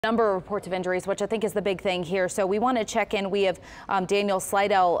Number of reports of injuries, which I think is the big thing here. So we want to check in. We have Daniel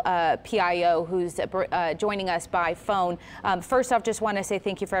Slidell, PIO, who's joining us by phone. First off, just want to say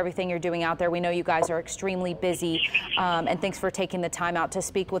thank you for everything you're doing out there. We know you guys are extremely busy, and thanks for taking the time out to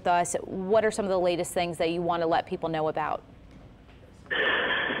speak with us. What are some of the latest things that you want to let people know about?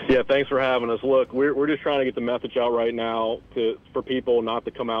 Yeah, thanks for having us. Look, we're just trying to get the message out right now for people not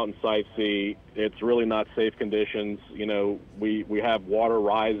to come out and sightsee. It's really not safe conditions. You know, we have water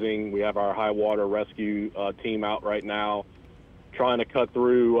rising. We have our high water rescue team out right now trying to cut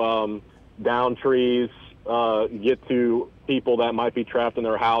through down trees, get to people that might be trapped in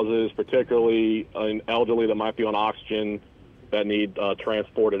their houses, particularly an elderly that might be on oxygen that need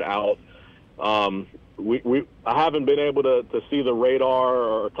transported out. I haven't been able to see the radar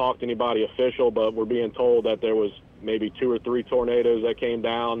or talk to anybody official, but we're being told that there was maybe 2 or 3 tornadoes that came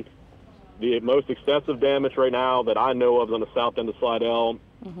down. The most excessive damage right now that I know of is on the south end of Slidell,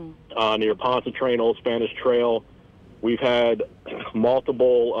 near Pontchartrain, Old Spanish Trail. We've had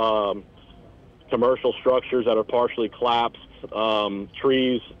multiple commercial structures that are partially collapsed,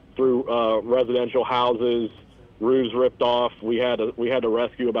 trees through residential houses, roofs ripped off. We had to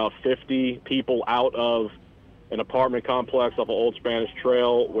rescue about 50 people out of an apartment complex off of Old Spanish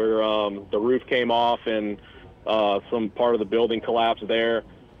Trail where the roof came off and some part of the building collapsed there.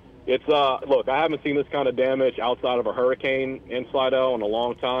 It's look, I haven't seen this kind of damage outside of a hurricane in Slidell in a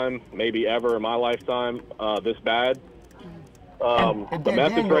long time, maybe ever in my lifetime, this bad. Daniel,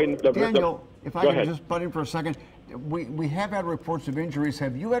 if I could just butt in for a second, we have had reports of injuries.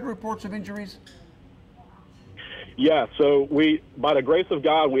 Have you had reports of injuries? Yeah, so by the grace of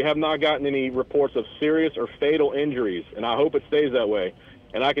God, we have not gotten any reports of serious or fatal injuries, and I hope it stays that way.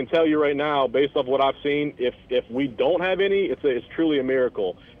 And I can tell you right now, based off what I've seen, if we don't have any, it's truly a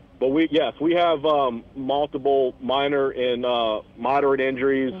miracle. But we have multiple minor and moderate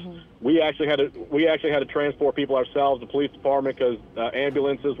injuries. We actually had to transport people ourselves, the police department, because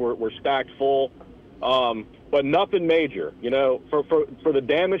ambulances were stacked full. But nothing major. You know, for the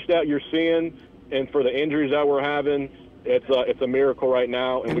damage that you're seeing and for the injuries that we're having, it's a miracle right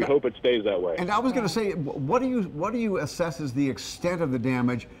now, and we hope it stays that way. And I was going to say, what do you assess as the extent of the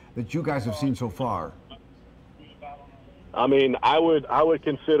damage that you guys have seen so far? I mean, I would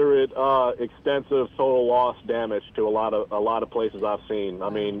consider it extensive total loss damage to a lot of places I've seen. I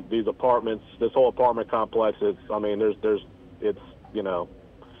mean, these apartments, this whole apartment complex, it's you know,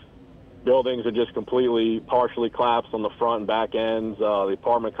 buildings are just completely partially collapsed on the front and back ends. The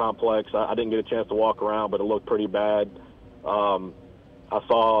apartment complex, I didn't get a chance to walk around, but it looked pretty bad. I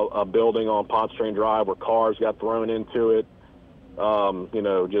saw a building on Pontchartrain Drive where cars got thrown into it. You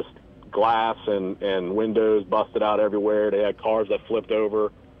know, just glass and windows busted out everywhere. They had cars that flipped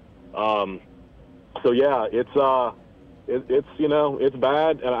over. So yeah, it's you know, it's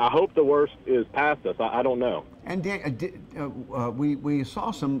bad, and I hope the worst is past us. I don't know. And we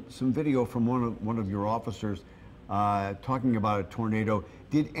saw some video from one of your officers talking about a tornado.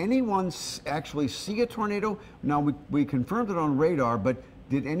 Did anyone actually see a tornado? Now we confirmed it on radar, but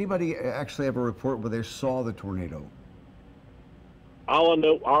did anybody actually have a report where they saw the tornado? All I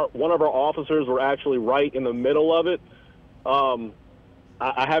know, one of our officers were actually right in the middle of it.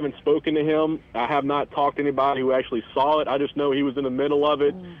 I haven't spoken to him. I have not talked to anybody who actually saw it. I just know he was in the middle of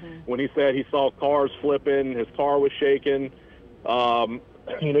it when he said he saw cars flipping, his car was shaking.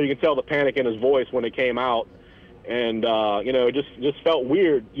 You know, you can tell the panic in his voice when it came out. And, you know, it just felt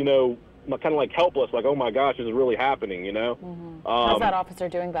weird, you know, kind of like helpless, like, oh my gosh, this is really happening, you know? How's that officer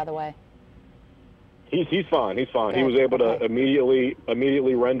doing, by the way? He's fine. He's fine. Good. He was able to immediately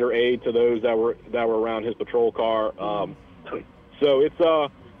render aid to those that were around his patrol car. So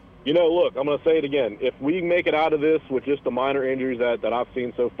it's you know, look, I'm going to say it again. If we make it out of this with just the minor injuries that I've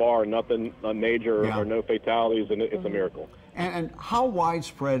seen so far, nothing major or no fatalities, and it's a miracle. And how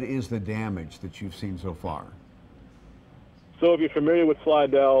widespread is the damage that you've seen so far? So if you're familiar with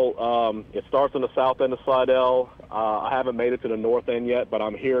Slidell, it starts on the south end of Slidell. I haven't made it to the north end yet, but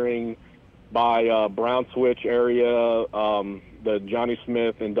I'm hearing by Brown Switch area, the Johnny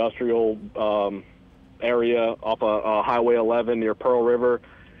Smith industrial area off of Highway 11 near Pearl River,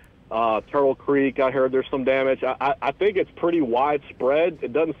 Turtle Creek. I heard there's some damage. I think it's pretty widespread.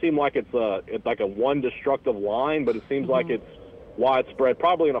 It doesn't seem like it's like a one destructive line, but it seems like it's widespread,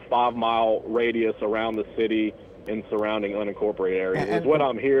 probably in a 5-mile radius around the city and surrounding unincorporated areas. Is what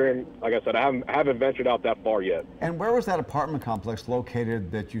I'm hearing. Like I said, I haven't ventured out that far yet. And where was that apartment complex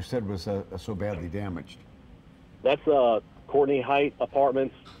located that you said was so badly damaged? That's Courtney Height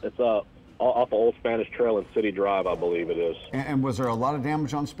Apartments. It's off of Old Spanish Trail and City Drive, I believe it is. And was there a lot of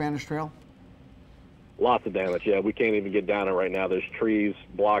damage on Spanish Trail? Lots of damage. Yeah, we can't even get down it right now. There's trees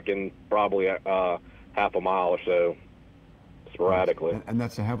blocking probably half a mile or so sporadically. And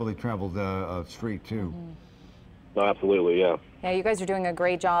that's a heavily traveled street too. No, absolutely, yeah. Yeah, you guys are doing a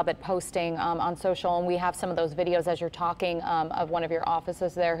great job at posting on social, and we have some of those videos as you're talking of one of your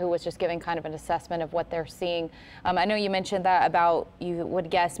offices there who was just giving kind of an assessment of what they're seeing. I know you mentioned that about, you would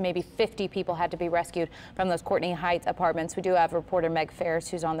guess maybe 50 people had to be rescued from those Courtney Heights apartments. We do have reporter Meg Ferris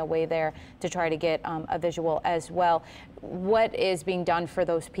who's on the way there to try to get a visual as well. What is being done for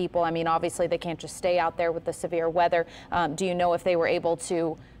those people? I mean, obviously they can't just stay out there with the severe weather. Do you know if they were able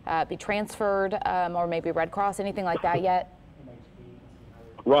to be transferred or maybe Red Cross, anything like that yet?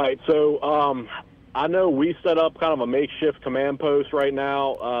 Right. So I know we set up kind of a makeshift command post right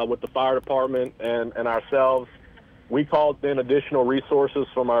now with the fire department and ourselves. We called in additional resources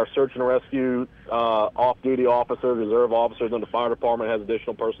from our search and rescue off-duty officers, reserve officers, and the fire department has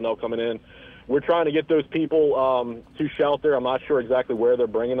additional personnel coming in. We're trying to get those people to shelter. I'm not sure exactly where they're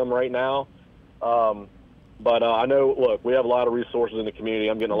bringing them right now. But I know, look, we have a lot of resources in the community.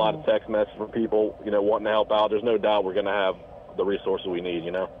 I'm getting a lot of text messages from people, wanting to help out. There's no doubt we're going to have the resources we need,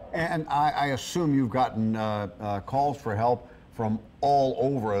 And I assume you've gotten calls for help from all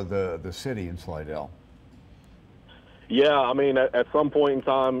over the city in Slidell. Yeah, I mean, at some point in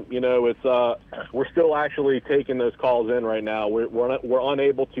time, it's we're still actually taking those calls in right now. We're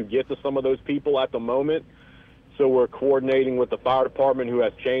unable to get to some of those people at the moment, so we're coordinating with the fire department who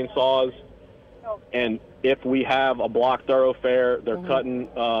has chainsaws. And if we have a blocked thoroughfare, they're cutting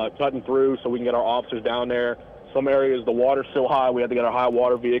through so we can get our officers down there. Some areas the water's so high we have to get our high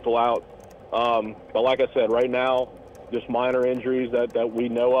water vehicle out. But like I said, right now, just minor injuries that we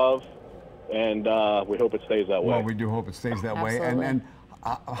know of, and we hope it stays that way. Well, we do hope it stays that way. And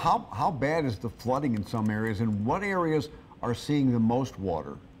how bad is the flooding in some areas, and what areas are seeing the most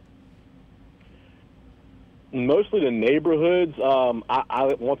water? Mostly the neighborhoods.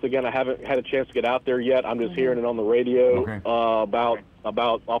 I once again, I haven't had a chance to get out there yet. I'm just hearing it on the radio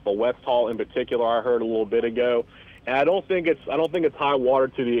about off of West Hall in particular. I heard a little bit ago, and I don't think it's high water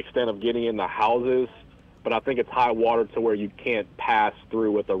to the extent of getting in the houses, but I think it's high water to where you can't pass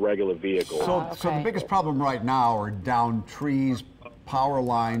through with a regular vehicle. So the biggest problem right now are down trees, power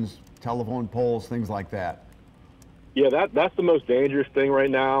lines, telephone poles, things like that. Yeah, that's the most dangerous thing right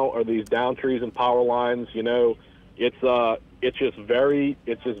now, are these down trees and power lines. It's just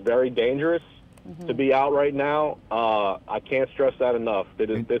very dangerous to be out right now. I can't stress that enough.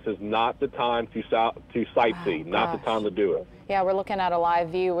 This is not the time to sightsee, not the time to do it. Yeah, we're looking at a live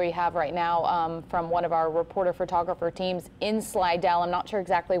view we have right now from one of our reporter photographer teams in Slidell. I'm not sure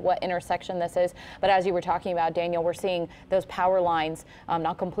exactly what intersection this is, but as you were talking about, Daniel, we're seeing those power lines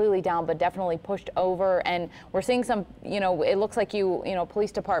not completely down, but definitely pushed over. And we're seeing some, it looks like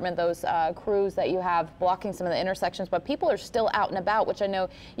police department, those crews that you have blocking some of the intersections, but people are still out and about, which I know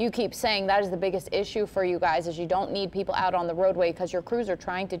you keep saying that is the biggest issue for you guys, is you don't need people out on the roadway because your crews are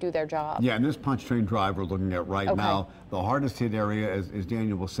trying to do their job. Yeah, and this punch train drive we're looking at right now, the hardest hit area, as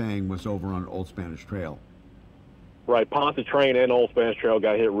Daniel was saying, was over on Old Spanish Trail. Right, Ponce Train and Old Spanish Trail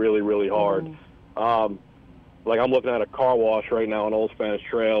got hit really, really hard. Like I'm looking at a car wash right now on Old Spanish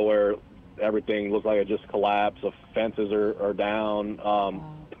Trail where everything looks like it just collapsed. The fences are down.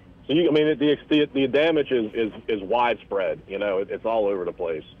 So the damage is widespread. It's all over the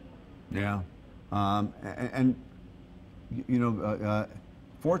place. Yeah,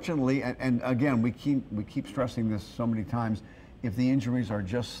 fortunately, and again, we keep stressing this so many times, if the injuries are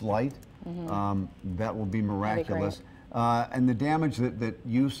just slight, that will be miraculous. And the damage that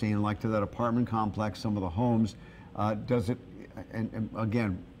you've seen, like to that apartment complex, some of the homes, does it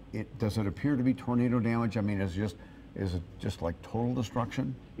appear to be tornado damage? I mean, is it just like total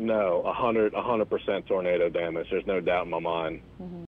destruction? No, 100% tornado damage. There's no doubt in my mind.